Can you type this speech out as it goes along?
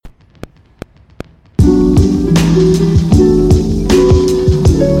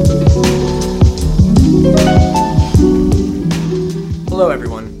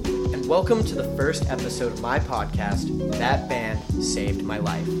to the first episode of my podcast, That Band Saved My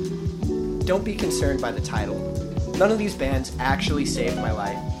Life. Don't be concerned by the title. None of these bands actually saved my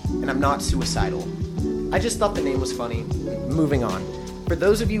life, and I'm not suicidal. I just thought the name was funny. Moving on. For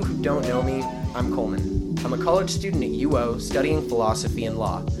those of you who don't know me, I'm Coleman. I'm a college student at UO studying philosophy and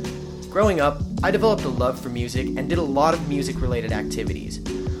law. Growing up, I developed a love for music and did a lot of music-related activities.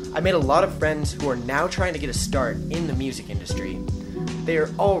 I made a lot of friends who are now trying to get a start in the music industry. They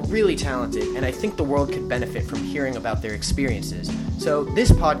are all really talented, and I think the world could benefit from hearing about their experiences. So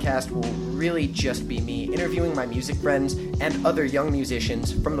this podcast will really just be me interviewing my music friends and other young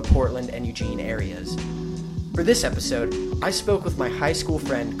musicians from the Portland and Eugene areas. For this episode, I spoke with my high school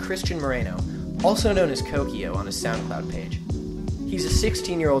friend Cristian Moreno, also known as Kokio on his SoundCloud page. He's a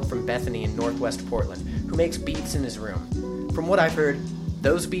 16-year-old from Bethany in northwest Portland who makes beats in his room. From what I've heard,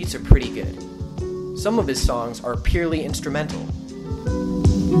 those beats are pretty good. Some of his songs are purely instrumental.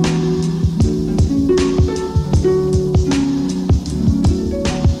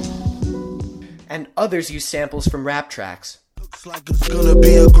 And others use samples from rap tracks. Looks like it's gonna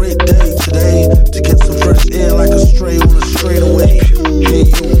be a great day today to get some fresh air like a stray on a straightaway. Hey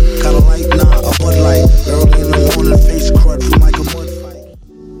you, kinda like a Bud Light. Early in the morning, face crud from like a mud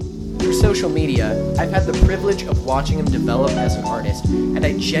fight. Through social media, I've had the privilege of watching him develop as an artist, and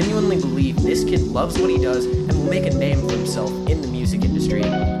I genuinely believe this kid loves what he does and will make a name for himself in the music industry.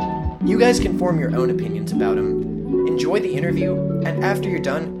 You guys can form your own opinions about him. Enjoy the interview, and after you're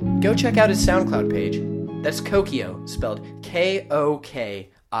done, go check out his SoundCloud page. That's Kokio, spelled Kokio.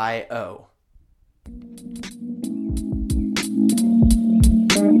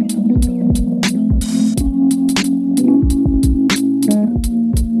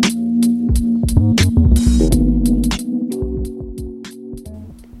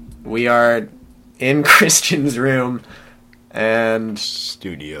 We are in Christian's room and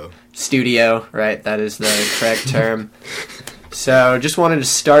studio, right? That is the correct term. So just wanted to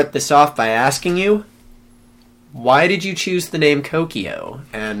start this off by asking you, why did you choose the name Kokio,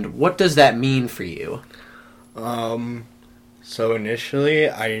 and what does that mean for you? So initially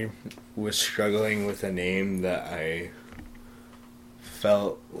I was struggling with a name that I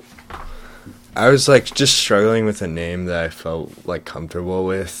felt like comfortable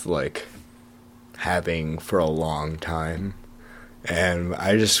with, like having for a long time. And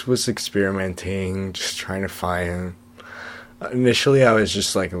I just was experimenting, just trying to find. Initially I was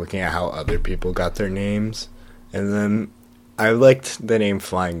just like looking at how other people got their names. And then I liked the name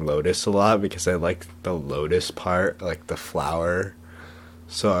Flying Lotus a lot because I liked the lotus part, like the flower.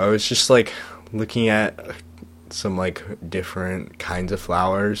 So I was just like looking at some like different kinds of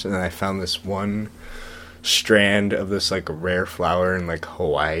flowers, and I found this one strand of this like rare flower in like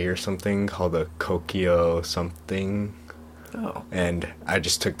Hawaii or something called a Kokio something. Oh. And I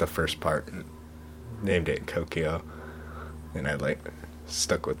just took the first part and named it Kokio, and I like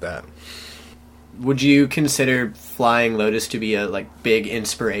stuck with that. Would you consider Flying Lotus to be a like big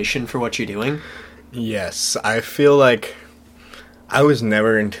inspiration for what you're doing? Yes, I feel like I was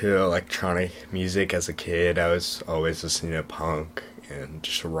never into electronic music as a kid. I was always listening to punk and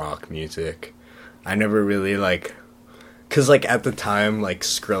just rock music. I never really like, cause like at the time like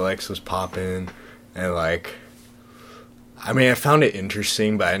Skrillex was popping, and like, I mean I found it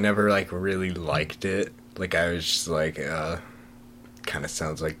interesting, but I never like really liked it. Like I was just like, kind of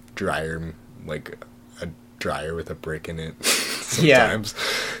sounds like dryer. Like a dryer with a brick in it sometimes.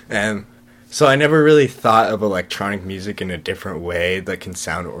 Yeah. And so I never really thought of electronic music in a different way that can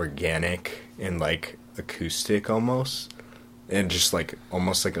sound organic and like acoustic almost, and just like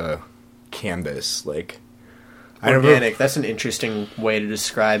almost like a canvas. Like organic, that's an interesting way to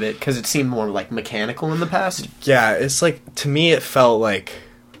describe it, because it seemed more like mechanical in the past. Yeah, it's like, to me it felt like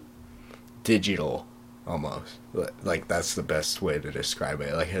digital almost. Like that's the best way to describe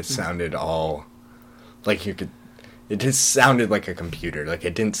it. Like it sounded all like it just sounded like a computer. Like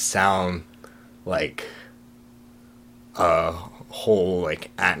it didn't sound like a whole like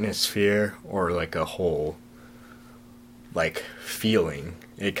atmosphere or like a whole like feeling.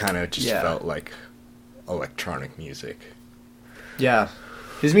 It kind of just felt like electronic music. Yeah.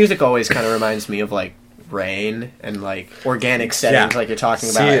 His music always kind of reminds me of like rain and like organic settings, like you're talking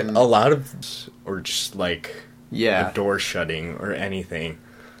about. See, a lot of, or just like a door shutting or anything,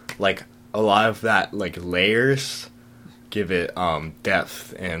 like a lot of that like layers give it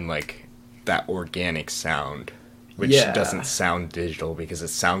depth and like that organic sound, which doesn't sound digital, because it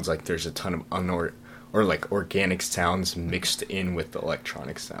sounds like there's a ton of or like organic sounds mixed in with the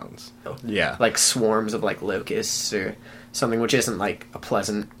electronic sounds. Yeah, like swarms of like locusts or something, which isn't like a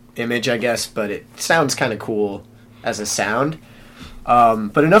pleasant image, I guess, but it sounds kind of cool as a sound.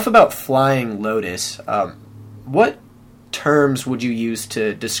 But enough about Flying Lotus. What terms would you use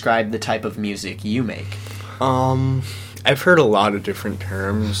to describe the type of music you make? I've heard a lot of different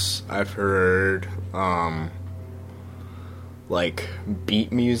terms. I've heard, like,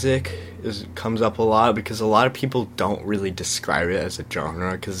 beat music comes up a lot, because a lot of people don't really describe it as a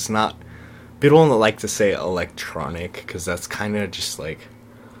genre, because it's not, people don't like to say electronic, because that's kind of just, like,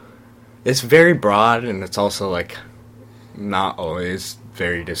 it's very broad, and it's also, like, not always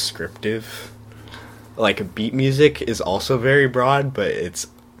very descriptive. Like, beat music is also very broad, but it's,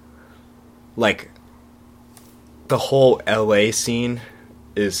 like, the whole LA scene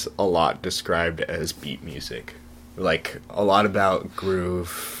is a lot described as beat music. Like, a lot about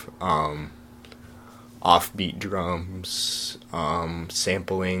groove, offbeat drums,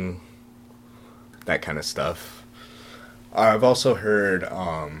 sampling, that kind of stuff. I've also heard,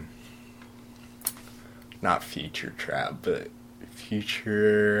 not future trap, but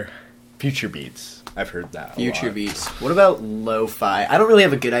future beats. I've heard that a Future lot. beats. What about lo-fi? I don't really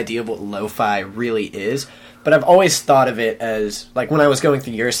have a good idea of what lo-fi really is, but I've always thought of it as, like, when I was going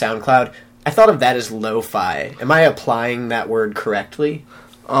through your SoundCloud, I thought of that as lo-fi. Am I applying that word correctly?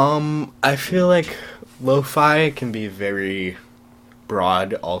 I feel like lo-fi can be very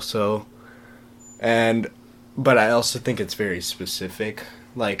broad also, but I also think it's very specific.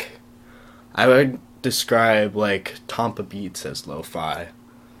 Like, I would describe, like, Tampa beats as lo-fi.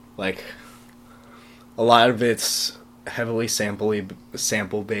 Like, a lot of it's heavily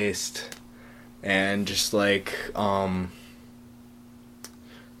sample based, and just like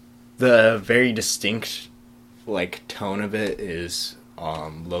the very distinct, like, tone of it is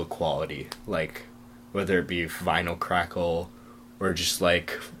low quality, like, whether it be vinyl crackle or just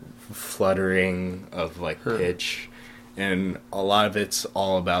like fluttering of, like, pitch, and a lot of it's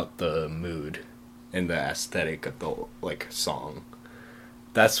all about the mood and the aesthetic of the, like, song.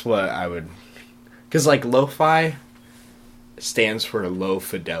 That's what I would, because, like, lo-fi stands for low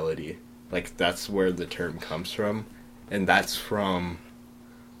fidelity. Like, that's where the term comes from, and that's from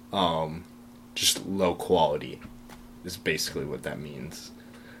just low quality is basically what that means.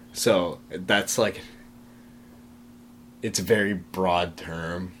 So that's, like, it's a very broad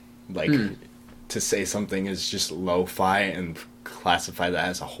term, like, to say something is just lo-fi and classify that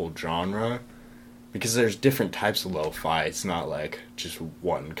as a whole genre, because there's different types of lo-fi. It's not, like, just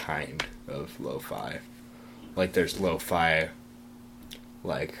one kind of lo-fi. Like, there's lo-fi,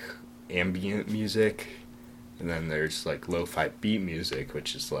 like, ambient music, and then there's, like, lo-fi beat music,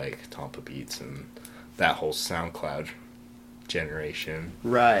 which is, like, Tampa beats and that whole SoundCloud generation.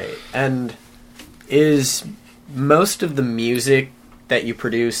 Right. And is most of the music that you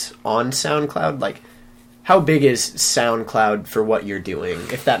produce on SoundCloud, like, how big is SoundCloud for what you're doing,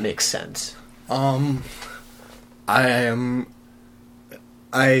 if that makes sense?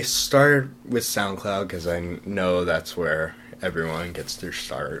 I started with SoundCloud because I know that's where everyone gets their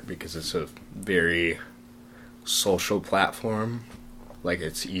start, because it's a very social platform. Like,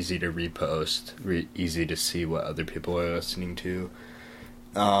 it's easy to repost, easy to see what other people are listening to.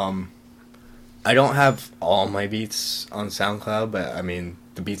 I don't have all my beats on SoundCloud, but I mean,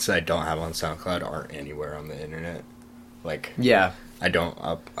 the beats that I don't have on SoundCloud aren't anywhere on the internet. Like, Yeah. I don't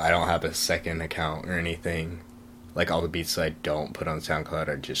have a second account or anything. Like, all the beats that I don't put on SoundCloud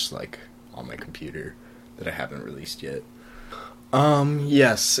are just, like, on my computer that I haven't released yet.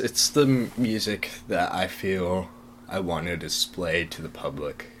 Yes, it's the music that I feel I want to display to the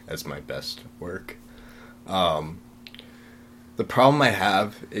public as my best work. The problem I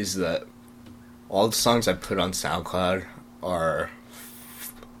have is that all the songs I put on SoundCloud are,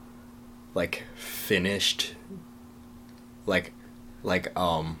 like, finished,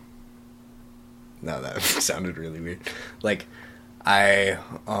 no, that sounded really weird. Like, I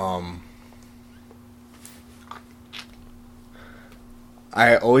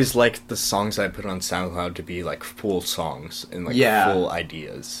always liked the songs I put on SoundCloud to be, like, full songs and, like, full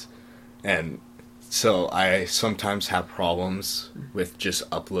ideas. And so I sometimes have problems with just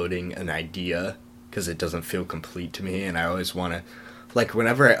uploading an idea because it doesn't feel complete to me, and I always want to, like,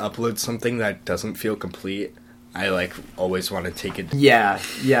 whenever I upload something that doesn't feel complete, I, like, always want to take it. Yeah,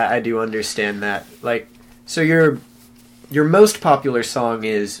 I do understand that. Like, so your most popular song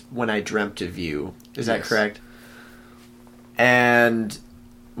is When I Dreamt of You. Is that correct? And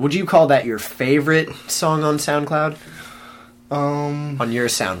would you call that your favorite song on SoundCloud? On your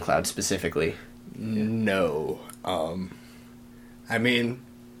SoundCloud specifically? No. I mean,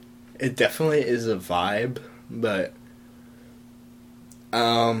 it definitely is a vibe, but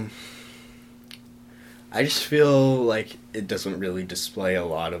I just feel like it doesn't really display a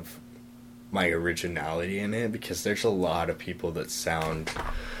lot of my originality in it, because there's a lot of people that sound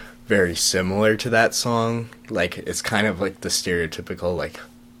very similar to that song. Like, it's kind of like the stereotypical, like,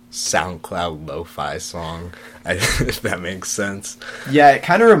 SoundCloud lo-fi song, if that makes sense. Yeah, it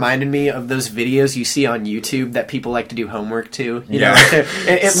kind of reminded me of those videos you see on YouTube that people like to do homework to. You know, like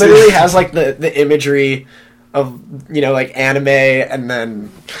it literally has, like, the imagery of, you know, like, anime, and then...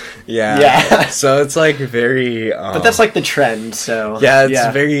 Yeah. So it's, like, very... but that's, like, the trend, so... Yeah,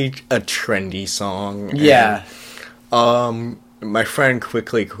 it's very a trendy song. Yeah. And, my friend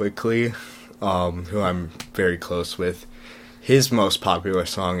Quickly, who I'm very close with, his most popular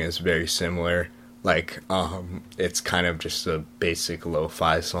song is very similar. Like, it's kind of just a basic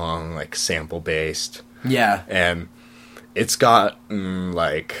lo-fi song, like, sample-based. Yeah. And it's got,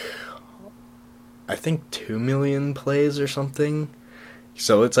 like, I think 2 million plays or something.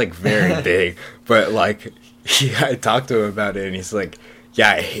 So it's, like, very big. But, like, I talked to him about it, and he's like,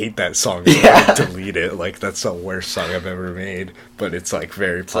 yeah, I hate that song. So I delete it. Like, that's the worst song I've ever made. But it's, like,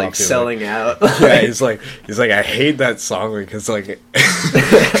 very popular. Like, selling out. Yeah, he's like, I hate that song because, like,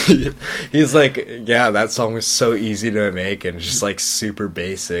 he's like, yeah, that song was so easy to make and just, like, super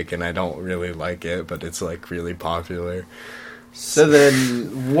basic, and I don't really like it, but it's, like, really popular. So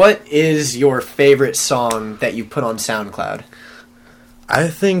then, what is your favorite song that you put on SoundCloud? I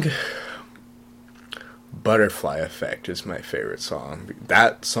think Butterfly Effect is my favorite song.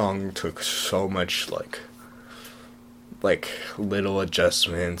 That song took so much, like little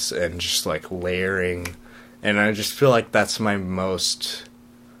adjustments and just, like, layering, and I just feel like that's my most,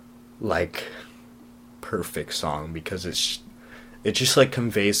 like, perfect song, because it just, like,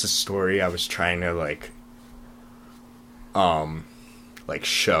 conveys the story I was trying to, like,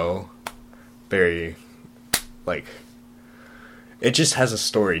 show. Very, like, it just has a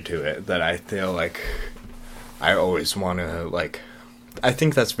story to it that I feel like I always want to, like, I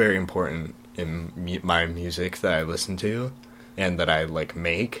think that's very important in my music that I listen to and that I, like,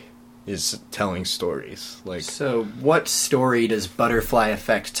 make, is telling stories. Like, so what story does Butterfly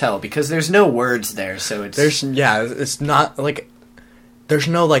Effect tell? Because there's no words there, so it's... it's not, like, there's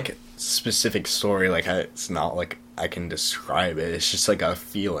no, like, specific story, like, it's not, like, I can describe it, it's just, like, a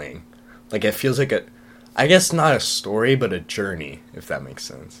feeling. Like, it feels like I guess not a story, but a journey, if that makes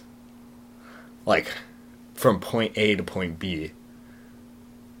sense. Like, from point A to point B.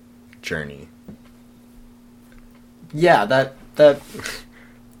 Journey. Yeah, that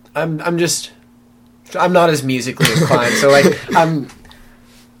I'm not as musically inclined, so, like,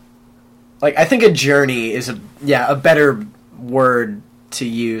 I think a journey is a better word to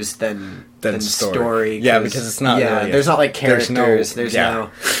use than story. Yeah, because it's not really there's not, like, characters, there's no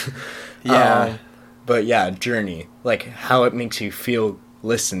but yeah, journey, like, how it makes you feel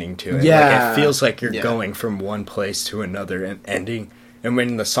listening to it. Yeah. Like, it feels like you're going from one place to another and ending, and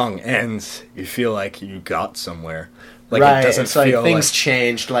when the song ends, you feel like you got somewhere. Like, right. It doesn't it's feel like things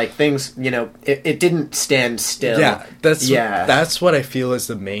changed, like, things, you know, it didn't stand still. Yeah, that's what I feel is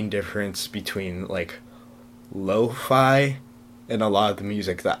the main difference between, like, lo-fi and a lot of the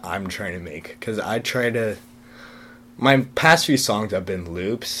music that I'm trying to make. Because my past few songs have been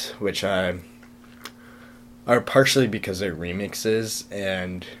loops, which are partially because they're remixes,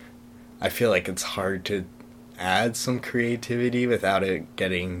 and I feel like it's hard to add some creativity without it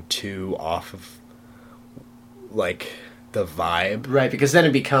getting too off of, like, the vibe. Right, because then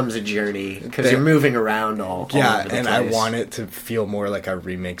it becomes a journey, because you're moving around all over the place. I want it to feel more like a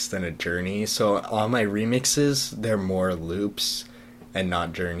remix than a journey. So all my remixes, they're more loops and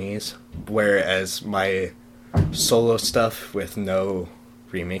not journeys, whereas my solo stuff with no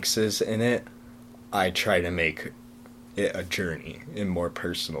remixes in it, I try to make it a journey and more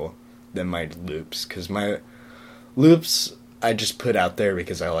personal than my loops, because my loops I just put out there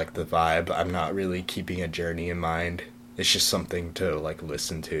because I like the vibe. I'm not really keeping a journey in mind. It's just something to, like,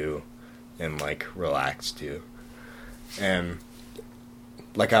 listen to and, like, relax to. And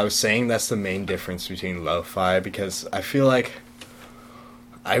like I was saying, that's the main difference between lo-fi, because I feel like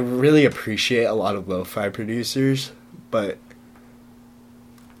I really appreciate a lot of lo-fi producers, but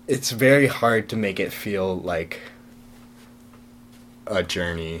it's very hard to make it feel like a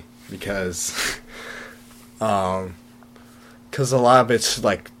journey, because a lot of it's,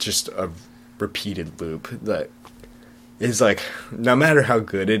 like, just a repeated loop that is, like, no matter how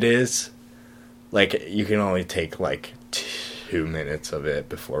good it is, like, you can only take, like, 2 minutes of it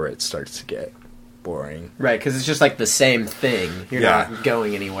before it starts to get boring. Right, because it's just, like, the same thing. You're not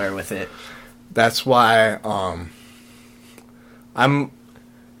going anywhere with it. That's why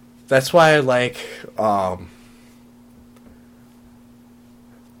that's why I like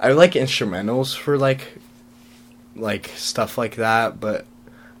instrumentals for, like stuff like that, but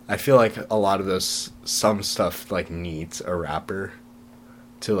I feel like a lot of some stuff like needs a rapper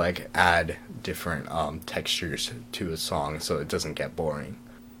to like add different textures to a song so it doesn't get boring.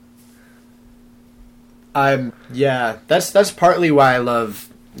 Yeah, that's partly why I love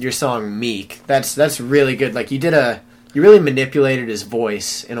your song Meek. That's really good. Like you really manipulated his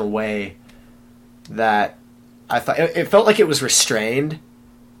voice in a way that I thought it felt like it was restrained.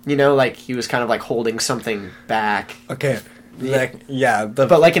 You know, like he was kind of like holding something back. Okay. Like, yeah,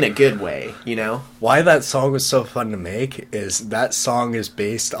 but like in a good way, you know? Why that song was so fun to make is that song is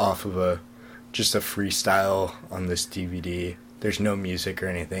based off of just a freestyle on this DVD. There's no music or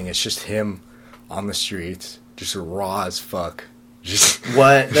anything. It's just him on the streets, just raw as fuck. Just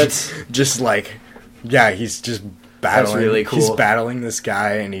what? That's just like, yeah, he's just battling. That's really cool. He's battling this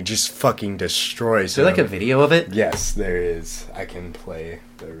guy, and he just fucking destroys him. Is there like a video of it? Yes, there is. I can play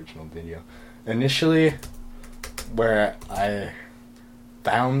the original video. Initially, where I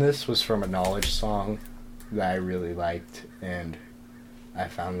found this was from a Knowledge song that I really liked, and I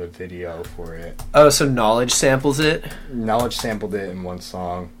found a video for it. Oh, so Knowledge samples it? Knowledge sampled it in one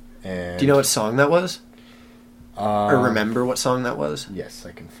song. And do you know what song that was? Or remember what song that was? Yes,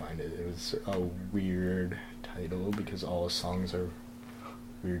 I can find it. It was a weird title because all the songs are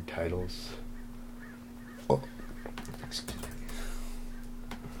weird titles. Oh, excuse me.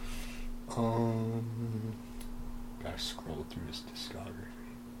 Gotta scroll through his discography.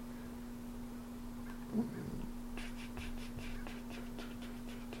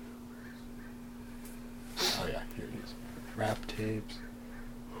 Oh yeah, here it is. Rap tapes.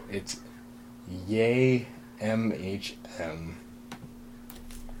 It's Yay MHM.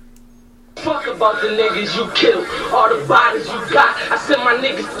 Fuck about the niggas you kill, all the bodies you got. I send my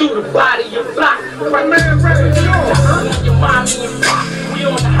niggas through the body you block. My man ready to go. Your mommy and pop. We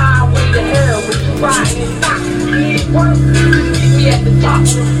on the highway to hell, but you riding and not. You need work? Just meet me at the top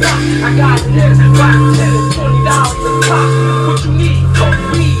of the block. I got it in by $10 and $20 a pop. What you need? Coke,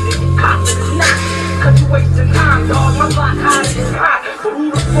 weed, and you cop it or not. Cause you wasting time, dog. My block hotter than hot. But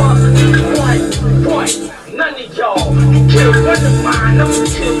who the fuck? Point. None of y'all. You kill one of mine, I'm gonna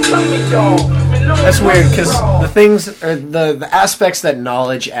kill some of y'all. That's weird, because the things, or the aspects that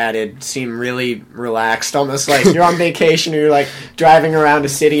Knowledge added seem really relaxed, almost like you're on vacation or you're like driving around a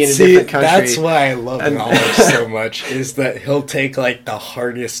city in a different country. That's why I love Knowledge so much, is that he'll take like the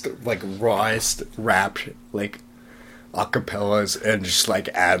hardest, like rawest rap, like acapellas and just like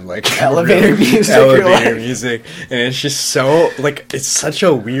add like elevator music, and it's just so like it's such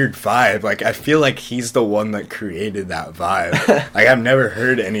a weird vibe. Like I feel like he's the one that created that vibe. Like I've never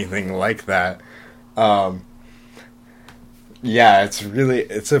heard anything like that. Yeah, it's a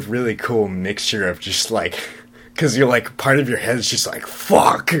really cool mixture of just like, because you're like, part of your head is just like,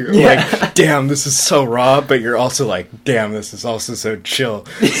 fuck, like, damn, this is so raw, but you're also like, damn, this is also so chill.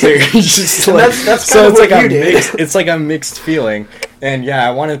 So you're just like, that's so it's like a mixed, it's like a mixed feeling. And yeah,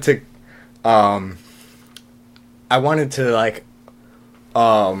 I wanted to like,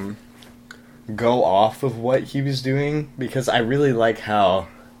 go off of what he was doing, because I really like how,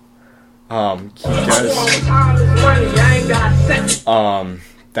 he does,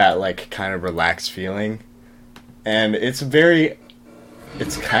 that like kind of relaxed feeling. And it's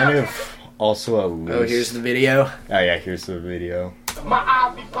kind of also a loose... Oh, here's the video. Oh yeah, here's the video. My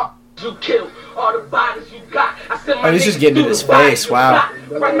eyes be popped, you kill all the bodies you got. I send my he's just getting in his face, wow.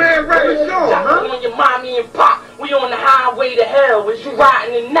 My man ready to go, huh? On your mommy and pop, we on the highway to hell. Is you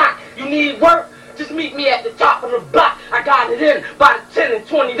riding and not? You need work? Just meet me at the top of the block. I got it in by the $10 and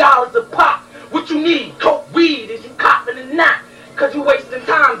 $20 a pop. What you need? Coke, weed, is you copping or not? Cause you wasting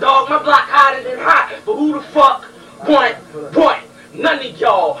time, dog. My block hotter than hot. But who the fuck want? None of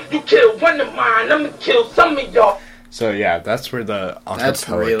y'all. You kill one of mine, I'ma kill some of y'all. So yeah, that's where the that's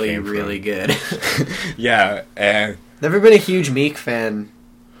really good. Yeah, and never been a huge Meek fan.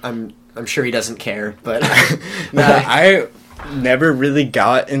 I'm sure he doesn't care, but no, I never really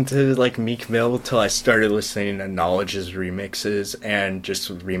got into like Meek Mill till I started listening to Knowledge's remixes and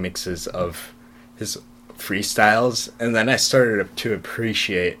just remixes of his freestyles, and then I started to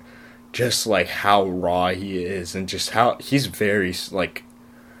appreciate just like how raw he is, and just how he's very smart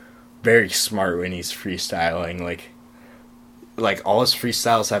when he's freestyling. Like all his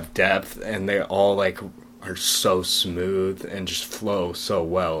freestyles have depth, and they all like are so smooth and just flow so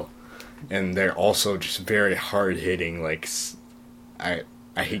well, and they're also just very hard hitting. Like I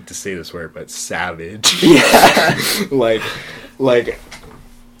hate to say this word, but savage. Yeah. like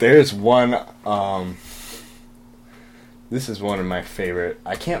there's one. This is one of my favorite.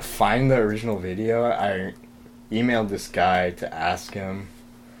 I can't find the original video. I emailed this guy to ask him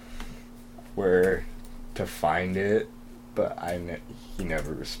where to find it, but he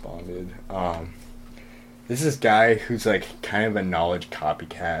never responded. This is this guy who's like kind of a knowledge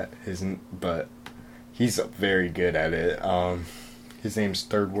copycat, but he's very good at it. His name's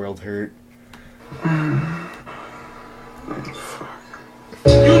Third World Hurt.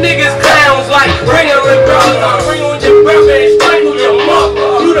 You niggas clowns like Raylan brother. Bring on your brother and strangle your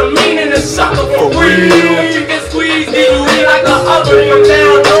mother. You the meaning of sucker for real. You can squeeze me, you eat like a oven from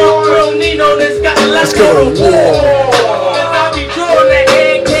down north. Real Nino, this got let's go to war. Cause I be drawing that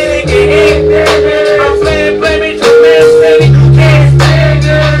head cannon, get head baby. I'm playing, baby, to man, baby, you can't stand it.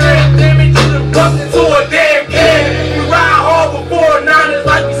 Damn it, you done bumped into a damn can. You ride hard before niners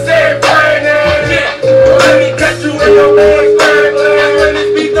like we said, burning. Yeah, let me catch you in your boys.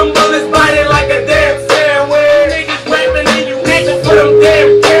 Them bullets biting like a damn sandwich. Niggas rapping and you reaching for them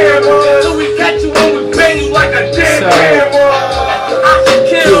damn cameras. So we catch you when we bang you like a damn camera. I should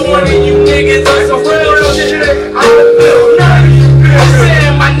kill one of you niggas on some real shit. I don't feel none of you bitches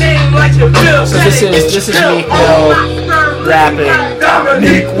saying my name like you feel. So this is Meek Mill rapping.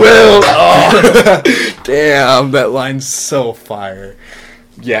 Meek Will. Oh, damn, that line's so fire.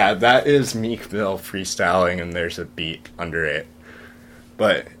 Yeah, that is Meek Mill freestyling, and there's a beat under it.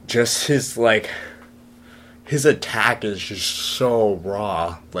 But just his attack is just so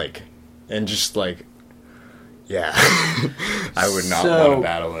raw, and just yeah, I would not want to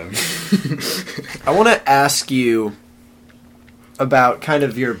battle him. I want to ask you about kind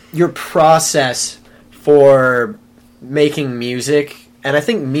of your process for making music, and I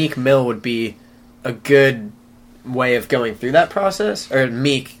think Meek Mill would be a good way of going through that process, or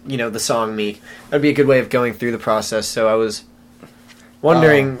Meek, the song Meek, that'd be a good way of going through the process. So I was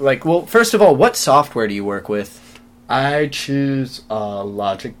wondering, well, first of all, what software do you work with? I choose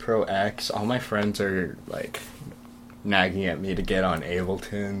Logic Pro X. All my friends are, nagging at me to get on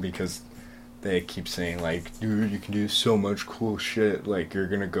Ableton because they keep saying, dude, you can do so much cool shit, you're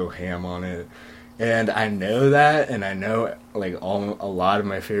gonna go ham on it. And I know that, and I know, a lot of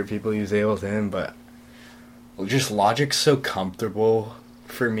my favorite people use Ableton, but just Logic's so comfortable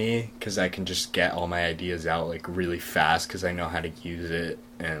for me, because I can just get all my ideas out really fast because I know how to use it,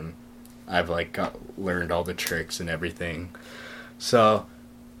 and I've learned all the tricks and everything. So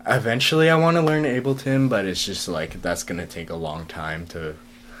eventually I want to learn Ableton, but it's just that's gonna take a long time to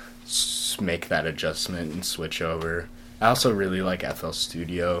make that adjustment and switch over. I also really like FL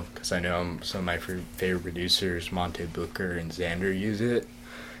Studio because I know some of my favorite producers, Monte Booker and Xander, use it,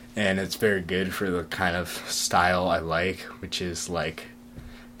 and it's very good for the kind of style I like, which is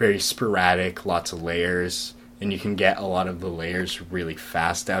very sporadic, lots of layers, and you can get a lot of the layers really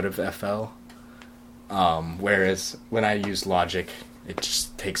fast out of FL. Whereas when I use Logic, it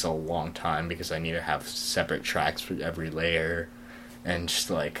just takes a long time because I need to have separate tracks for every layer, and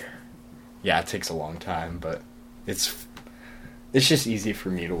just it takes a long time, but it's just easy for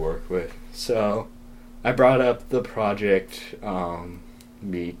me to work with. So I brought up the project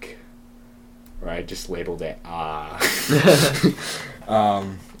Meek, or I just labeled it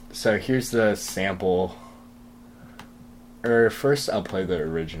So here's the sample. Or first I'll play the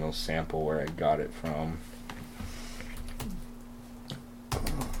original sample where I got it from.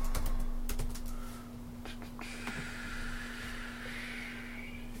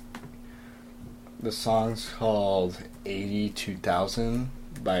 The song's called 82,000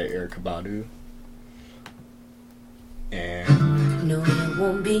 by Erykah Badu. And no, it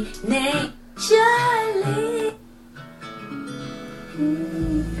won't be naturally.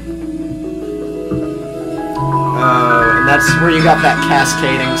 And that's where you got that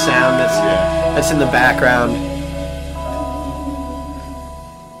cascading sound that's in the background.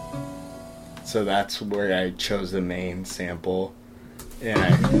 So that's where I chose the main sample, and I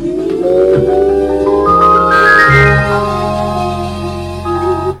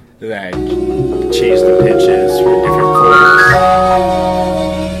changed the pitches for different chords.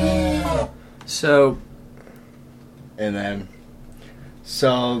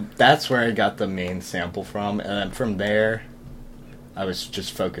 So that's where I got the main sample from, and then from there, I was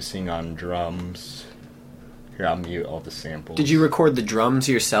just focusing on drums. Here, I'll mute all the samples. Did you record the drums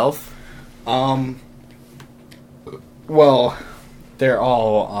yourself? Well, they're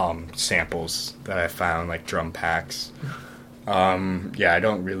all samples that I found, drum packs. I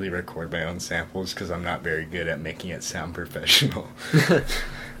don't really record my own samples because I'm not very good at making it sound professional.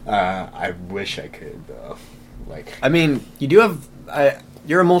 I wish I could, though. I mean, you do have...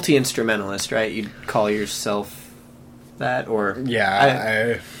 you're a multi-instrumentalist, right? You'd call yourself that, or...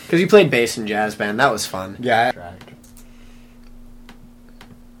 Yeah, because you played bass in jazz band. That was fun. Yeah.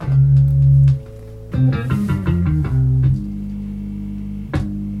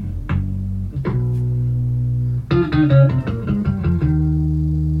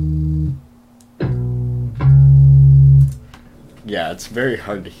 it's very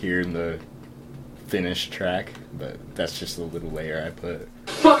hard to hear in the finished track, but that's just a little layer I put.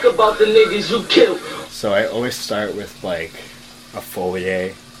 Fuck about the niggas you killed. So I always start with like a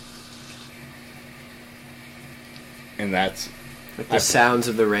folie, and that's Like the sounds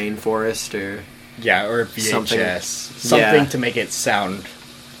of the rainforest, or or VHS, something to make it sound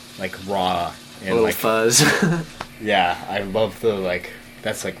like raw and a little like fuzz. Yeah, I love the like.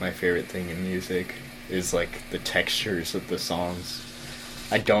 That's like my favorite thing in music is like the textures of the songs.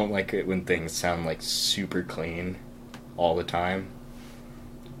 I don't like it when things sound like super clean all the time.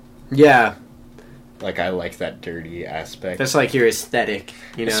 Yeah. Like, I like that dirty aspect. That's like your aesthetic,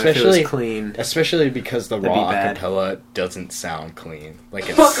 you know, especially, if it was clean. Especially because the That'd raw be bad. acapella doesn't sound clean. Like,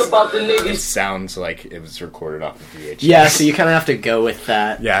 Fuck about the it niggas. sounds like it was recorded off of VHS. Yeah, so you kind of have to go with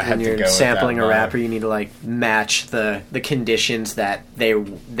that. Yeah, I had when to you're go with sampling that a vibe. rapper, you need to like match the conditions that they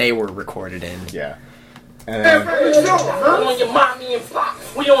were recorded in. Yeah. And then, On your mommy and pop,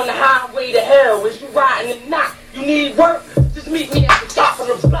 we on the highway to hell. Is you riding or not? You need work? Just meet me at the top of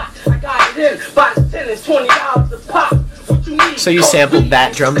the block. I got it in by the $10 and $20 a pop. What you need? So you sampled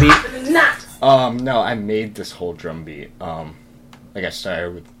that drum beat? no, I made this whole drum beat. Like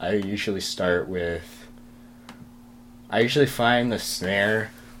I usually find the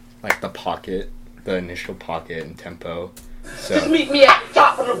snare, like the pocket, the initial pocket and tempo. So Just meet me at the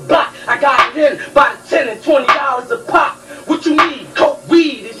top of the block. I got it in by the $10 and $20 a pop. What you need? Coke,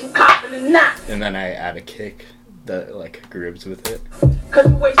 weed, is you copping or not? and then I add a kick that like grooves with it. Cause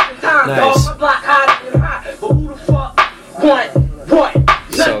you wasting time, Nice. dog. My block hotter than hot. But who the fuck want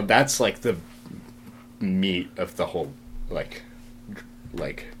what? So that's like the meat of the whole like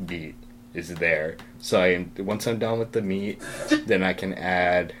beat is there. So once I'm done with the meat, then I can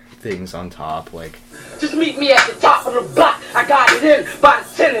add things on top like Just meet me at the top of the block. I got it in by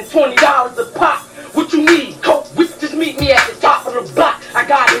the $10 and $20 a pop. What you need? Coke. Just meet me at the top of the block. I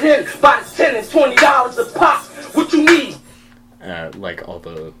got it in by the $10 and $20 a pop. What you need? like all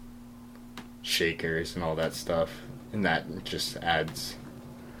the shakers and all that stuff, and that just adds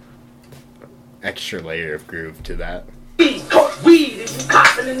extra layer of groove to that. Coke, weed, is you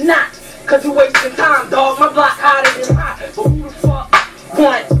copping or not? Cause you wasting time, dog. My block hotter than hot. But who the fuck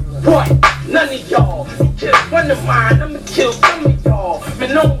want what? None of y'all. You kill one of mine. I'ma kill some of y'all.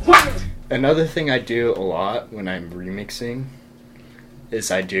 Man, no one. Another thing I do a lot when I'm remixing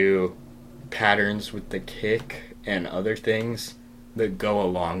is I do patterns with the kick and other things that go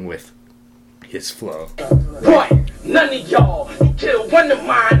along with his flow. What? None of y'all. You kill one of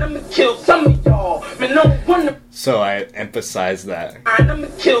mine. I'ma kill some of y'all. Man, no one. So I emphasize that I'ma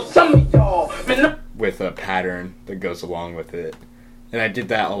kill some of y'all. Man, no. with a pattern that goes along with it. And I did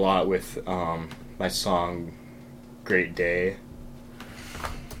that a lot with my song Great Day.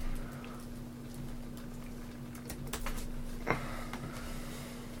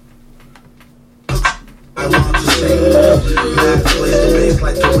 I want to sing. Mad plays the bass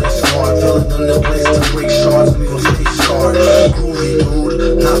like the race card. Villain in the place to break shards. We gon' stay scarred. Groovy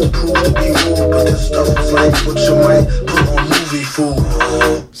dude, not to prove to be rude, but this stuff is like what you might put on movie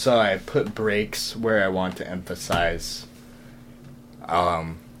food. So I put breaks where I want to emphasize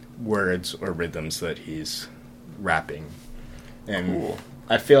words or rhythms that he's rapping. And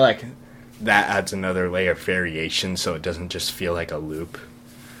I feel like that adds another layer of variation so it doesn't just feel like a loop.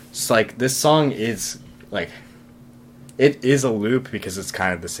 It's like this song is like it is a loop because it's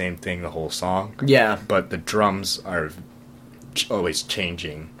kind of the same thing the whole song. Yeah. But the drums are always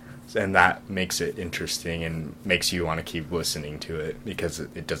changing, and that makes it interesting and makes you want to keep listening to it because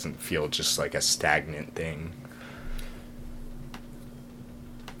it doesn't feel just like a stagnant thing.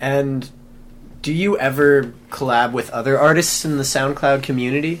 And do you ever collab with other artists in the SoundCloud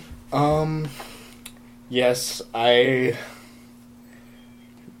community? Yes, I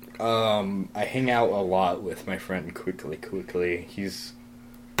hang out a lot with my friend Quickly. He's,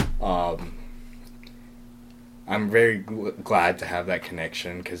 I'm very glad to have that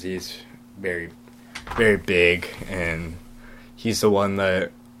connection because he's very, very big, and he's the one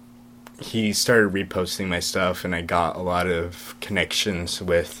that he started reposting my stuff, and I got a lot of connections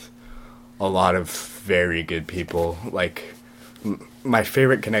with a lot of very good people. Like, my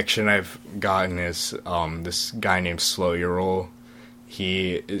favorite connection I've gotten is this guy named Slow Your Roll.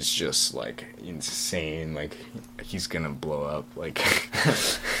 He is just, like, insane. Like, he's gonna blow up. Like,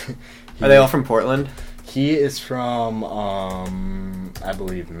 Are they all from Portland? He is from, I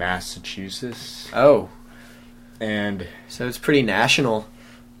believe, Massachusetts. Oh. And, So it's pretty national,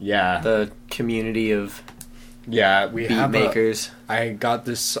 yeah. the community of Yeah, we beat have makers. I got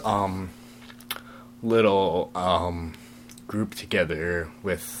this, little, group together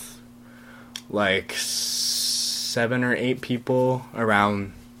with, like, 7 or 8 people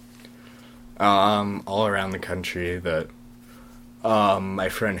around, all around the country that my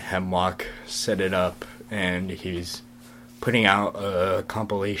friend Hemlock set it up, and he's putting out a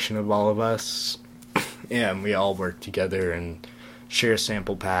compilation of all of us, and we all work together and share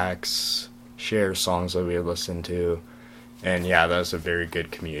sample packs, share songs that we listen to, and yeah, that's a very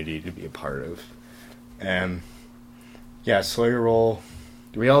good community to be a part of. And yeah, Sawyer Roll,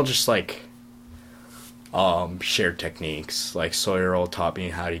 we all just like share techniques. Like Sawyer Roll taught me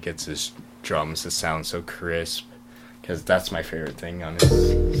how he gets his drums to sound so crisp, because that's my favorite thing on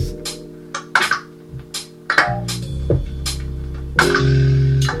his.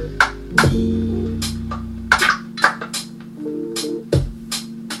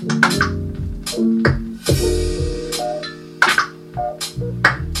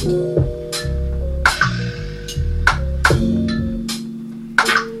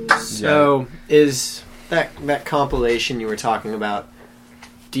 So, is that compilation you were talking about,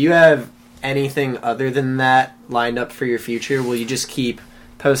 do you have anything other than that lined up for your future? Will you just keep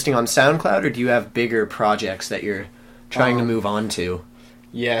posting on SoundCloud, or do you have bigger projects that you're trying to move on to?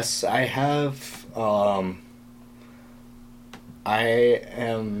 Yes, I have. I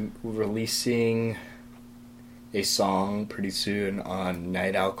am releasing a song pretty soon on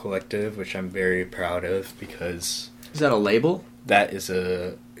Night Owl Collective, which I'm very proud of, because... Is that a label? That is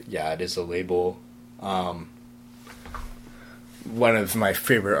a... Yeah, it is a label. One of my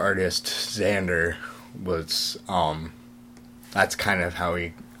favorite artists, Xander, was... that's kind of how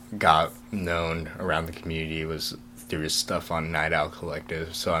he got known around the community, was through his stuff on Night Owl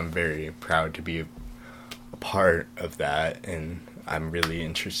Collective. So I'm very proud to be a part of that, and I'm really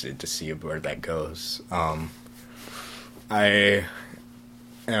interested to see where that goes. I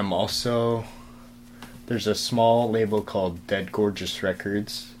am also... There's a small label called Dead Gorgeous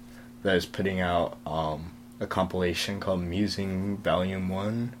Records that is putting out a compilation called Musing Volume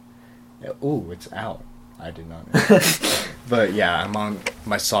 1. Oh, it's out. I did not know. But yeah, I'm on...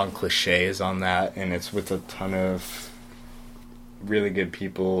 My song Cliché is on that, and it's with a ton of really good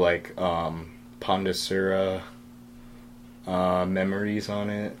people, like Pondasura, Memories on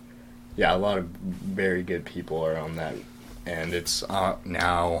it. Yeah, a lot of very good people are on that, and it's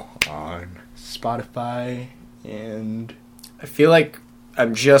now on Spotify, and I feel like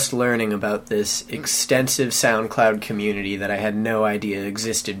I'm just learning about this extensive SoundCloud community that I had no idea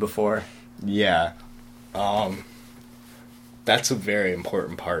existed before. Yeah. That's a very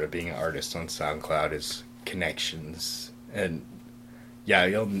important part of being an artist on SoundCloud, is connections. And yeah,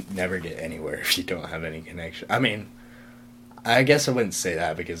 you'll never get anywhere if you don't have any connection. I mean, I guess I wouldn't say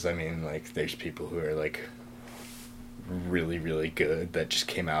that, because I mean, like, there's people who are like really, really good that just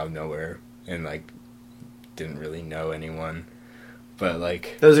came out of nowhere and like didn't really know anyone. But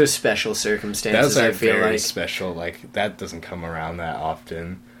like, those are special circumstances. Those are I feel very like special. Like, that doesn't come around that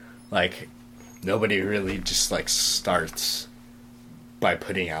often. Like, nobody really just like starts by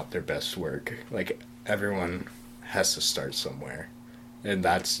putting out their best work. Like, everyone has to start somewhere, and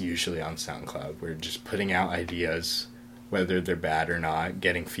that's usually on SoundCloud. We're just putting out ideas, whether they're bad or not,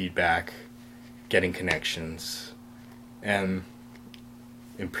 getting feedback, getting connections, and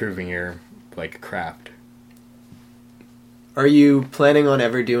improving your like craft. Are you planning on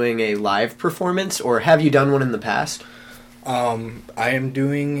ever doing a live performance, or have you done one in the past? I am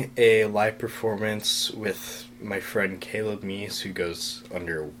doing a live performance with my friend Caleb Meese, who goes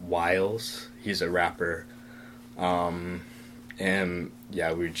under Wiles. He's a rapper. And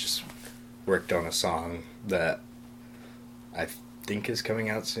yeah, we just worked on a song that I think is coming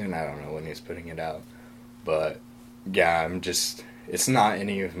out soon. I don't know when he's putting it out. But yeah, it's not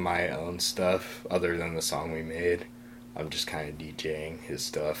any of my own stuff other than the song we made. I'm just kind of DJing his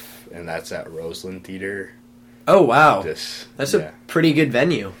stuff, and that's at Roseland Theater. Oh, wow. That's a pretty good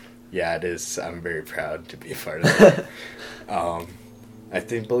venue. Yeah, it is. I'm very proud to be a part of that. I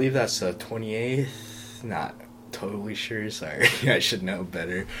believe that's the 28th. Not totally sure. Sorry. I should know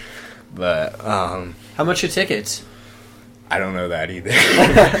better. But, how much are tickets? I don't know that either.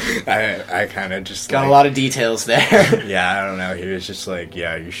 I kind of just got a lot of details there. Yeah, I don't know. He was just like,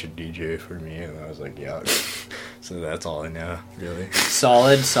 yeah, you should DJ for me. And I was like, yeah. So that's all I know, really.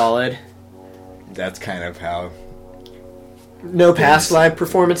 Solid. That's kind of how... No past live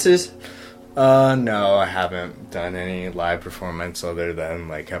performances? No, I haven't done any live performance other than,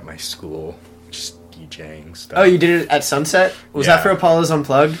 like, at my school. Just DJing stuff. Oh, you did it at Sunset? Was that for Apollo's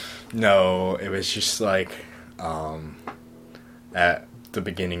Unplugged? No, it was just, like, at the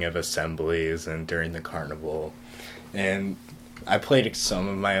beginning of assemblies and during the carnival. And I played some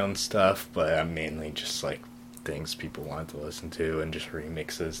of my own stuff, but I'm mainly just, like, things people want to listen to and just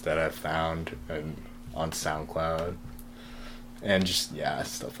remixes that I've found. And on SoundCloud. And just, yeah,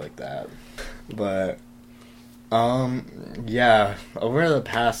 stuff like that. But, yeah, over the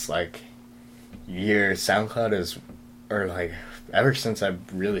past, like, year, SoundCloud is, or, like, ever since I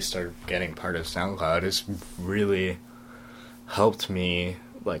really started getting part of SoundCloud, it's really helped me,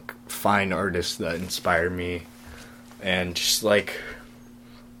 like, find artists that inspire me, and just, like,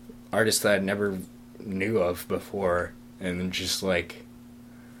 artists that I never knew of before, and just, like,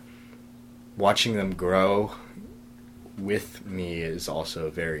 watching them grow with me is also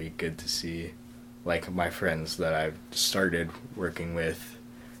very good to see. Like, my friends that I've started working with,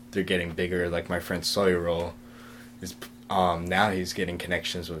 they're getting bigger. Like, my friend Sawyer is now he's getting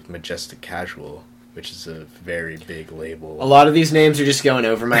connections with Majestic Casual, which is a very big label. A lot of these names are just going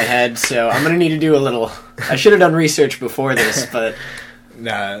over my head, so I'm going to need to do a little... I should have done research before this, but...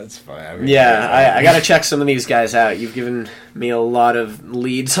 Nah, that's fine. I mean, yeah, I got to check some of these guys out. You've given me a lot of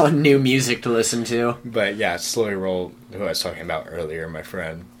leads on new music to listen to. But yeah, Slowy Roll, who I was talking about earlier, my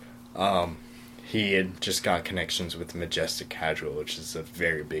friend, he had just got connections with Majestic Casual, which is a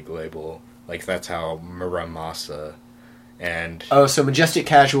very big label. Like, that's how Muramasa and... Oh, so Majestic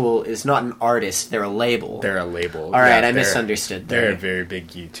Casual is not an artist, they're a label. They're a label. All right, I misunderstood. They're a very big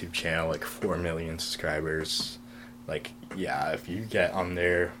YouTube channel, like 4 million subscribers. Like, yeah, if you get on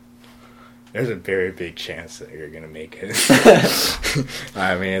there, there's a very big chance that you're going to make it.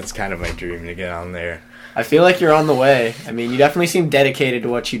 I mean, it's kind of my dream to get on there. I feel like you're on the way. I mean, you definitely seem dedicated to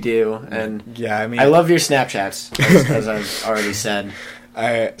what you do, and yeah, I mean, I love your Snapchats, as I've already said.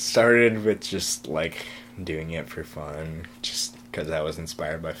 I started with just, like, doing it for fun, just because I was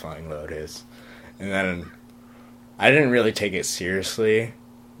inspired by Flying Lotus. And then I didn't really take it seriously,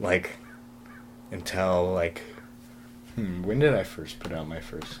 like, until, like, when did I first put out my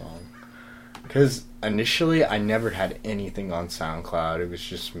first song? Because initially I never had anything on SoundCloud. It was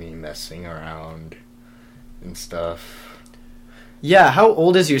just me messing around and stuff. Yeah, how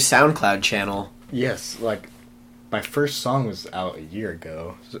old is your SoundCloud channel? Yes, like, my first song was out a year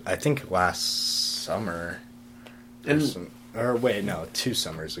ago. I think last summer. Or wait, no, 2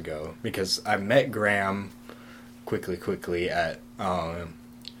 summers ago. Because I met Graham quickly at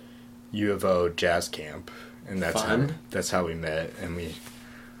U of O Jazz Camp. And that's how we met. And we,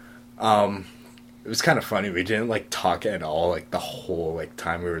 it was kind of funny. We didn't, like, talk at all, like, the whole, like,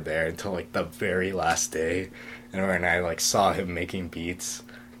 time we were there until, like, the very last day. And when I, like, saw him making beats,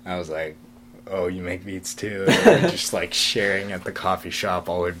 I was like, oh, you make beats too? And we were just, like, sharing at the coffee shop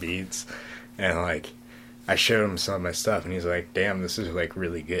all our beats. And, like, I showed him some of my stuff, and he's like, damn, this is, like,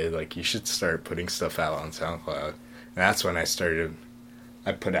 really good. Like, you should start putting stuff out on SoundCloud. And that's when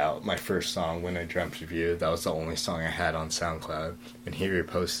I put out my first song, When I Dreamt of You. That was the only song I had on SoundCloud. And he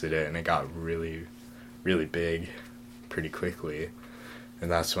reposted it, and it got really, really big pretty quickly.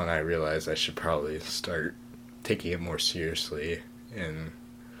 And that's when I realized I should probably start taking it more seriously. And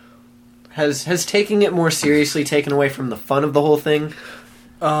Has taking it more seriously taken away from the fun of the whole thing?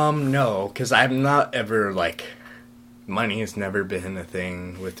 No, because I'm not ever, like, money has never been a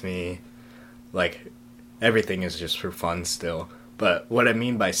thing with me. Like, everything is just for fun still. But what I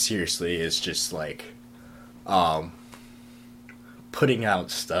mean by seriously is just, like, putting out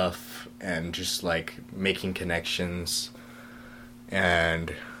stuff and just, like, making connections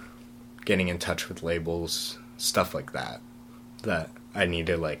and getting in touch with labels, stuff like that. That I need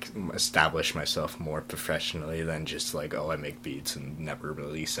to, like, establish myself more professionally than just, like, oh, I make beats and never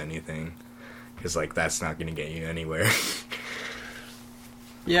release anything. Because, like, that's not going to get you anywhere.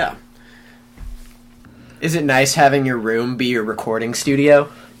 Yeah. Is it nice having your room be your recording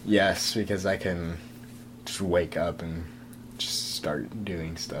studio? Yes, because I can just wake up and just start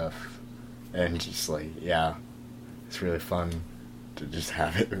doing stuff. And just, like, yeah, it's really fun to just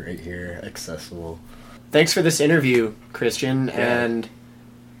have it right here, accessible. Thanks for this interview, Cristian. Yeah. And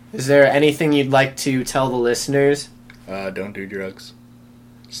is there anything you'd like to tell the listeners? Don't do drugs.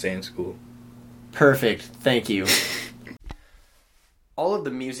 Stay in school. Perfect. Thank you. All of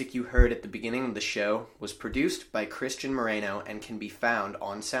the music you heard at the beginning of the show was produced by Cristian Moreno and can be found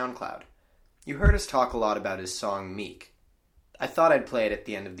on SoundCloud. You heard us talk a lot about his song Meek. I thought I'd play it at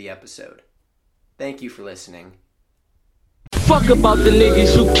the end of the episode. Thank you for listening. Fuck about the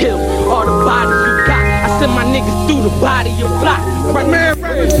niggas you kill, all the bodies you got. I send my niggas through the body of block. Right, man,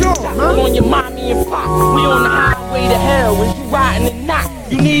 on your mommy and pop. We on the highway to hell. When you riding and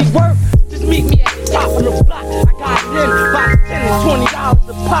not, you need work. Just meet me at the top of the block. I got them by $10 and $20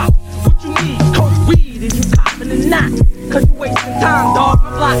 a pop. What you need? Coach weed and you popping and not. Cause you wasting time, dog. My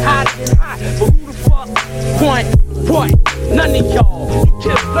block hotter than hot. But who the fuck? Point. None of y'all. You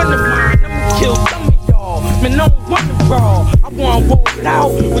kill one of mine. I'ma kill some of y'all. Man, no one to brawl. I want to walk it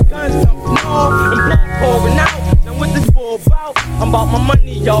out with guns jumping off and blood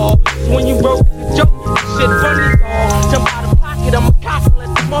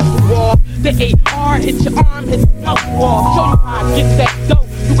The AR hit your arm, hit the mouth wall. Show you how I get that dough.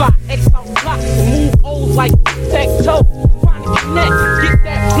 You got X out blocks and move O's like tic-tac-toe. Find a connect, get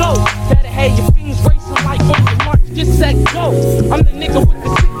that flow. Better have your fiends racing like on the march, just set go. I'm the nigga with the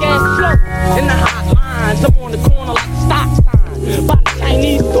sick ass flow. In the hot lines, I'm on the corner like a stop sign. By the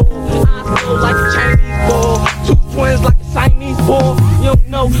Chinese door, I feel like a Chinese ball. Two twins like a Siamese ball. You don't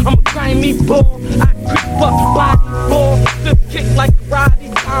know, I'm a grimy ball. I creep up, body ball. Flip kick like a Roddy.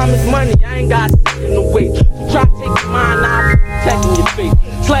 Time is money, I ain't got shit in the way. So try to take mine, I'll be protecting your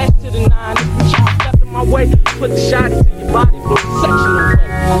face. Slash to the 9, if you try to step in my way, put the shot into your body, blow the section away.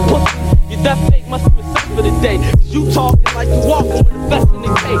 Pussy, your death date must have been set for the day. Cause you talking like you walking with a vest in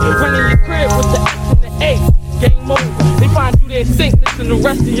the K. Running your crib with the X and the A. Game over, they find you there stinkness and the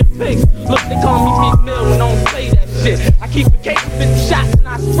rest of your face. Look, they call me Meek Mill and I don't play that shit. I keep a cake with 50 shots and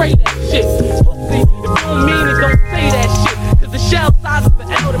I spray that